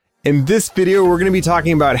In this video, we're going to be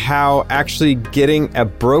talking about how actually getting a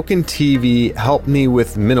broken TV helped me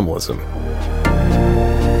with minimalism.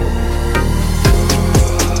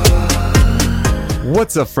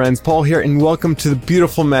 What's up, friends? Paul here, and welcome to The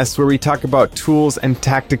Beautiful Mess, where we talk about tools and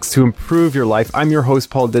tactics to improve your life. I'm your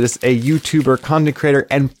host, Paul Dittis, a YouTuber, content creator,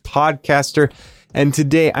 and podcaster. And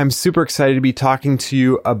today, I'm super excited to be talking to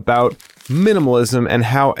you about minimalism and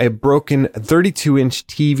how a broken 32-inch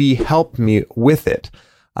TV helped me with it.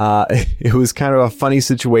 It was kind of a funny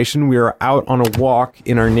situation. We were out on a walk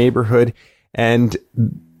in our neighborhood and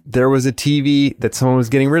there was a TV that someone was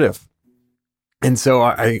getting rid of. And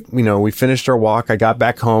so we finished our walk. I got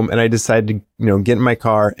back home and I decided to, get in my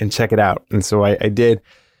car and check it out. And so I did.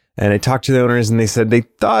 And I talked to the owners and they said they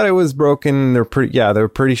thought it was broken. They were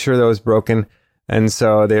pretty sure that it was broken. And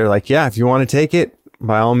so they were like, yeah, if you want to take it,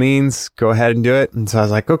 by all means, go ahead and do it. And so I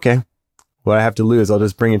was like, okay, what I have to lose, I'll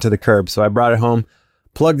just bring it to the curb. So I brought it home,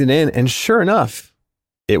 plugged it in, and sure enough,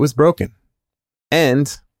 it was broken.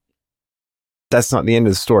 And that's not the end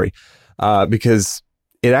of the story, because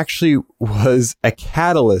it actually was a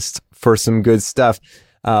catalyst for some good stuff.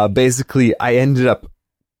 Basically, I ended up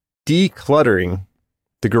decluttering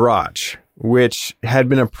the garage, which had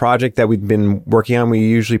been a project that we'd been working on. We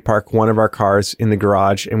usually park one of our cars in the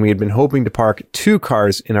garage, and we had been hoping to park two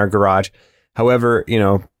cars in our garage. However,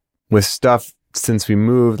 with stuff since we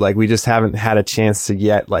moved, we just haven't had a chance to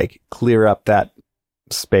yet clear up that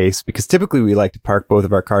space, because typically we like to park both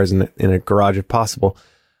of our cars in a garage if possible.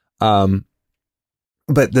 But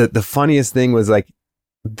the funniest thing was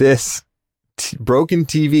this broken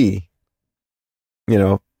TV,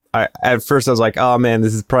 at first I was like, oh man,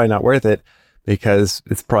 this is probably not worth it because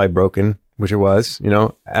it's probably broken, which it was,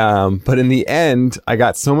 but in the end, I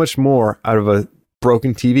got so much more out of a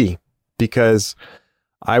broken TV because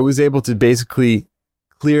I was able to basically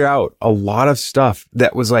clear out a lot of stuff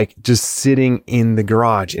that was just sitting in the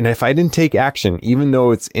garage. And if I didn't take action, even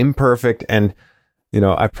though it's imperfect and,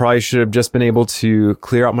 I probably should have just been able to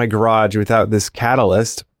clear out my garage without this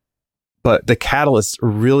catalyst, but the catalyst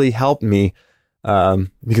really helped me,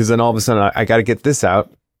 because then all of a sudden I got to get this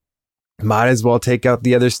out. Might as well take out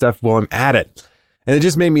the other stuff while I'm at it. And it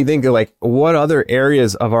just made me think of what other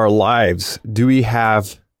areas of our lives do we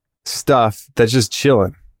have stuff that's just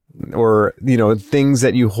chilling, or things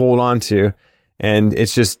that you hold on to and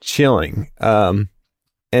it's just chilling. And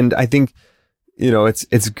I think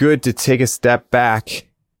it's good to take a step back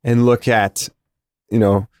and look at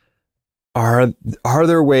are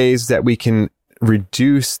there ways that we can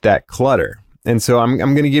reduce that clutter. And so I'm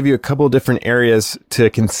going to give you a couple of different areas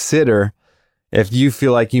to consider if you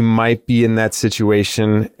feel like you might be in that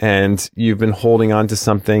situation and you've been holding on to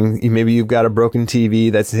something. Maybe you've got a broken TV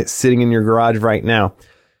that's sitting in your garage right now.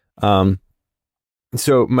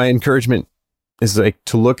 So my encouragement is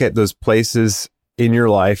to look at those places in your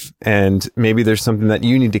life, and maybe there's something that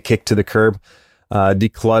you need to kick to the curb,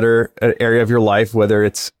 declutter an area of your life, whether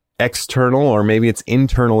it's external or maybe it's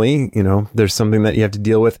internally, there's something that you have to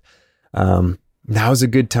deal with. Now's a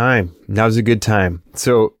good time.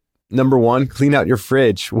 So number one, clean out your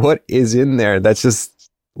fridge. What is in there that's just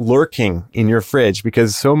lurking in your fridge?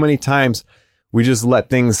 Because so many times we just let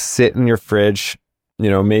things sit in your fridge.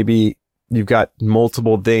 Maybe you've got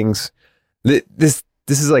multiple things. This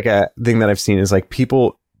is a thing that I've seen is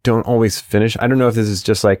people don't always finish. I don't know if this is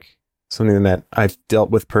just something that I've dealt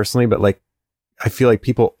with personally, but I feel like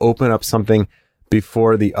people open up something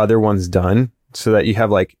before the other one's done, so that you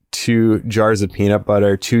have 2 jars of peanut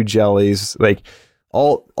butter, 2 jellies,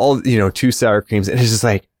 all two sour creams, and it's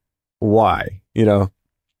just why,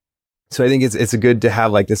 So I think it's good to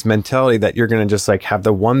have this mentality that you're going to just have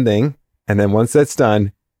the one thing, and then once that's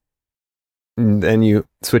done, then you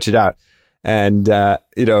switch it out. And I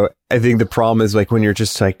think the problem is when you're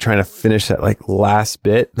just trying to finish that last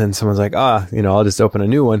bit, then someone's I'll just open a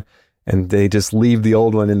new one, and they just leave the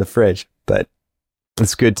old one in the fridge. But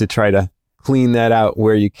it's good to try to clean that out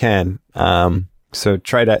where you can. So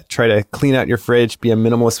try to clean out your fridge, be a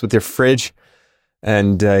minimalist with your fridge,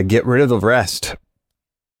 and get rid of the rest.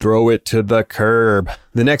 Throw it to the curb.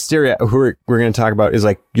 The next area we're going to talk about is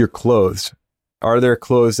your clothes. Are there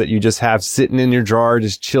clothes that you just have sitting in your drawer,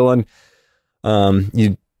 just chilling?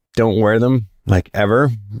 You don't wear them ever.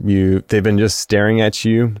 They've been just staring at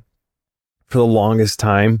you for the longest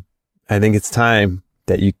time. I think it's time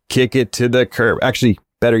that you kick it to the curb. Actually,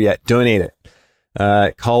 better yet, donate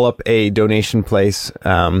it. Call up a donation place,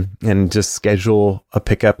 and just schedule a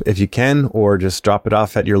pickup if you can, or just drop it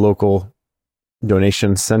off at your local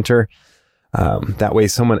donation center. That way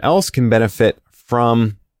someone else can benefit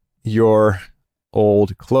from your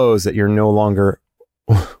old clothes that you're no longer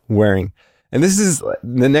wearing. And this is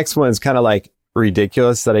the next one is kind of like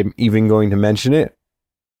ridiculous that I'm even going to mention it.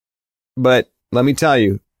 But let me tell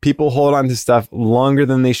you, people hold on to stuff longer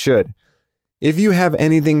than they should. If you have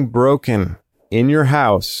anything broken in your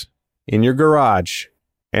house, in your garage,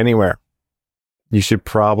 anywhere, you should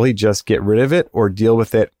probably just get rid of it or deal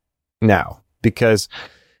with it now, because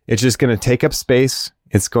it's just going to take up space.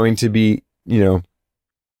 It's going to be,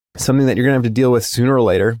 something that you're going to have to deal with sooner or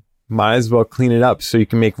later. Might as well clean it up so you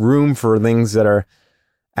can make room for things that are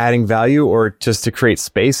adding value, or just to create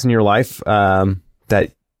space in your life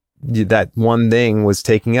that one thing was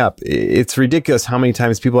taking up. It's ridiculous how many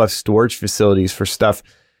times people have storage facilities for stuff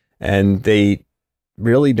and they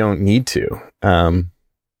really don't need to.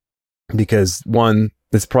 Because one,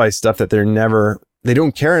 it's probably stuff that they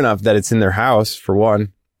don't care enough that it's in their house, for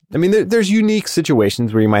one. I mean, there's unique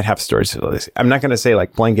situations where you might have storage facilities. I'm not going to say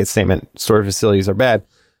like blanket statement storage facilities are bad.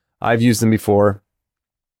 I've used them before.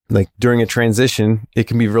 Like during a transition, it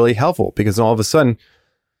can be really helpful because all of a sudden,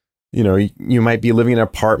 you might be living in an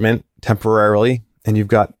apartment temporarily and you've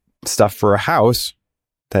got stuff for a house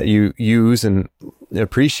that you use and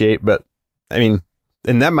appreciate. But I mean,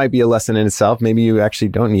 and that might be a lesson in itself. Maybe you actually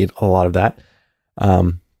don't need a lot of that.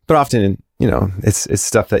 But often, it's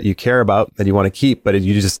stuff that you care about, that you want to keep, but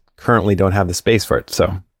you just currently don't have the space for it.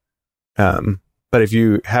 So, but if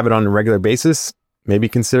you have it on a regular basis, maybe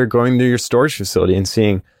consider going to your storage facility and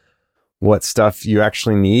seeing what stuff you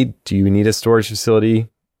actually need. Do you need a storage facility?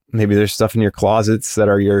 Maybe there's stuff in your closets that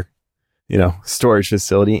are your, storage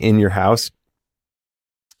facility in your house.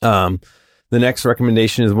 The next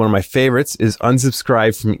recommendation is one of my favorites, is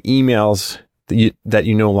unsubscribe from emails that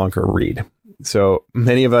you no longer read. So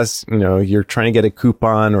many of us, you're trying to get a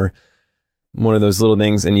coupon or one of those little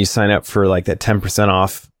things and you sign up for like that 10%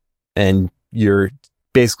 off, and you're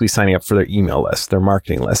basically signing up for their email list, their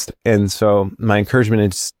marketing list. And so my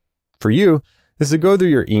encouragement is for you is to go through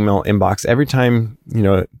your email inbox every time,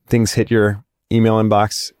 things hit your email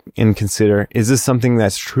inbox, and consider, is this something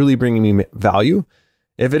that's truly bringing me value?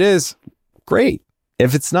 If it is, great.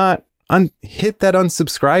 If it's not, hit that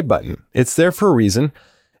unsubscribe button. It's there for a reason.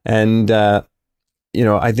 And,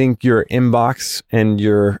 I think your inbox and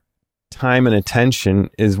your time and attention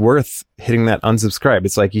is worth hitting that unsubscribe.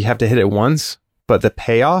 It's like you have to hit it once, but the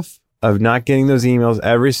payoff of not getting those emails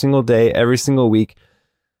every single day, every single week,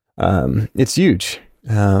 it's huge.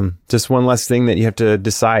 Just one less thing that you have to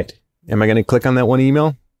decide. Am I going to click on that one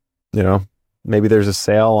email? Maybe there's a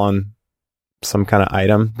sale on some kind of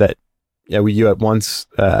item that you at once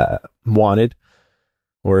wanted,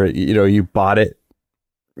 or you bought it,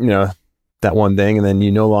 that one thing, and then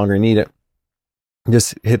you no longer need it.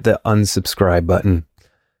 Just hit the unsubscribe button.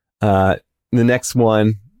 The next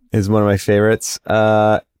one is one of my favorites.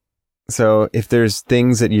 So if there's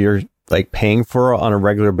things that you're like paying for on a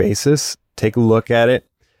regular basis, take a look at it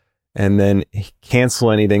and then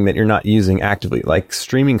cancel anything that you're not using actively, like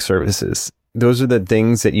streaming services. Those are the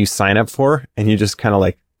things that you sign up for and you just kind of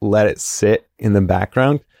like let it sit in the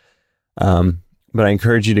background. But I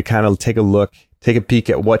encourage you to kind of take a peek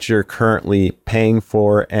at what you're currently paying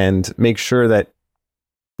for and make sure that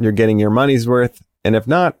you're getting your money's worth. And if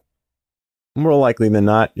not, more likely than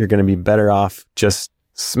not, you're going to be better off just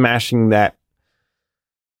smashing that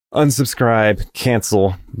unsubscribe,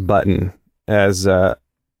 cancel button, as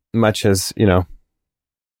much as,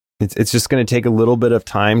 it's just going to take a little bit of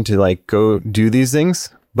time to like go do these things.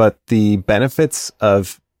 But the benefits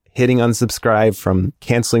of hitting unsubscribe from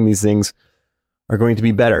canceling these things are going to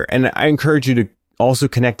be better. And I encourage you to also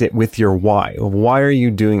connect it with your why. Why are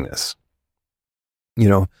you doing this?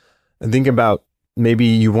 Think about, maybe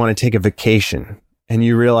you want to take a vacation and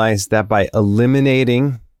you realize that by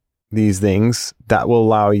eliminating these things, that will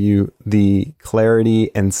allow you the clarity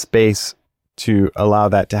and space to allow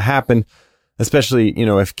that to happen. Especially,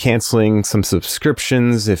 if canceling some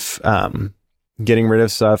subscriptions, if getting rid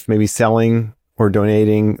of stuff, maybe selling or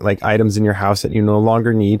donating like items in your house that you no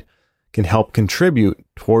longer need, can help contribute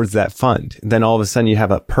towards that fund. Then all of a sudden you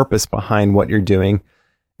have a purpose behind what you're doing.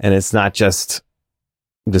 And it's not just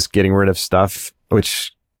getting rid of stuff,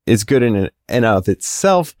 which is good in and of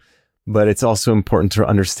itself, but it's also important to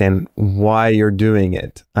understand why you're doing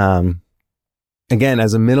it. Again,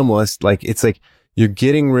 as a minimalist, it's like you're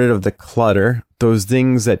getting rid of the clutter, those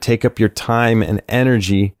things that take up your time and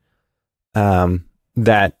energy,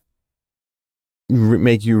 that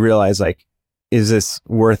make you realize, is this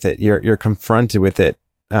worth it? You're confronted with it.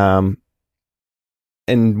 And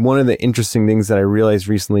one of the interesting things that I realized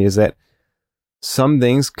recently is that some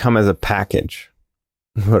things come as a package.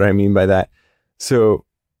 What I mean by that. So,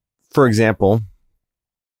 for example,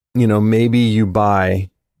 maybe you buy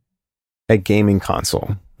a gaming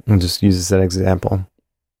console I'll just use this as an example.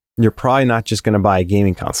 You're probably not just going to buy a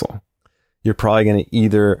gaming console. You're probably going to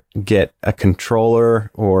either get a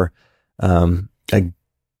controller or a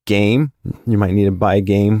game. You might need to buy a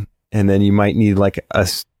game, and then you might need like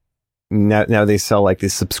now they sell like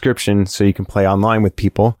this subscription so you can play online with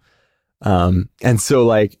people. And so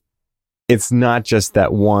like, it's not just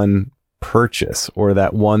that one purchase or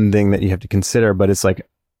that one thing that you have to consider, but it's like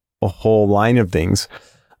a whole line of things.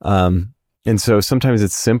 And so sometimes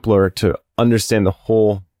it's simpler to understand the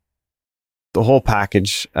whole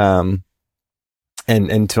package,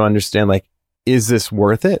 and to understand, like, is this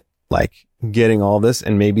worth it? Like getting all this,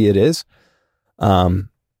 and maybe it is.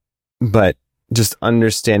 But just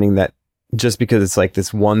understanding that just because it's like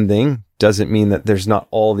this one thing doesn't mean that there's not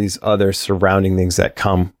all these other surrounding things that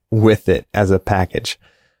come with it as a package.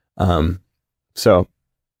 So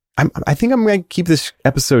I think I'm going to keep this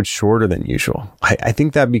episode shorter than usual. I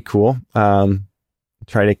think that'd be cool.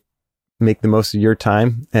 Try to make the most of your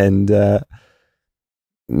time. And,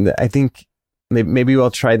 I think maybe we'll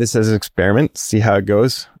try this as an experiment, see how it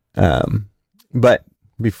goes. But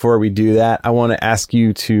before we do that, I want to ask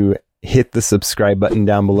you to hit the subscribe button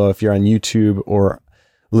down below if you're on YouTube or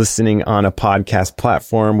listening on a podcast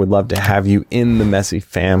platform. Would love to have you in the Messy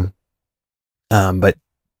fam. But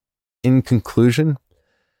in conclusion,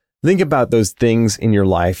 think about those things in your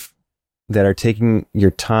life that are taking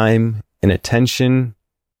your time and attention,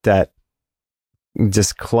 that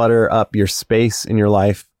just clutter up your space in your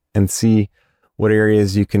life, and see what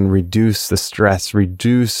areas you can reduce the stress,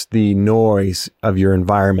 reduce the noise of your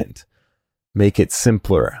environment, make it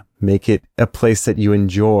simpler, make it a place that you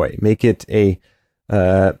enjoy, make it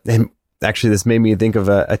and actually this made me think of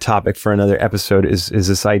a topic for another episode is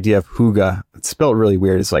this idea of hygge. It's spelled really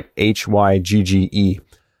weird. It's like Hygge.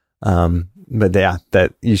 But yeah,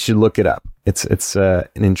 that you should look it up. It's an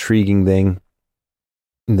intriguing thing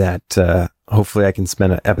that hopefully I can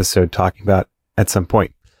spend an episode talking about at some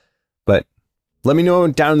point. But let me know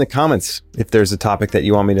down in the comments if there's a topic that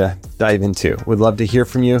you want me to dive into. Would love to hear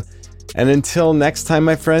from you. And until next time,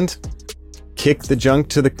 my friend, kick the junk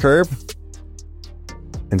to the curb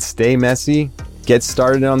and stay messy. Get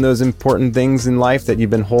started on those important things in life that you've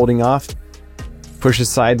been holding off. Push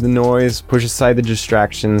aside the noise, push aside the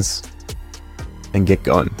distractions, and get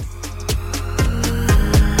going.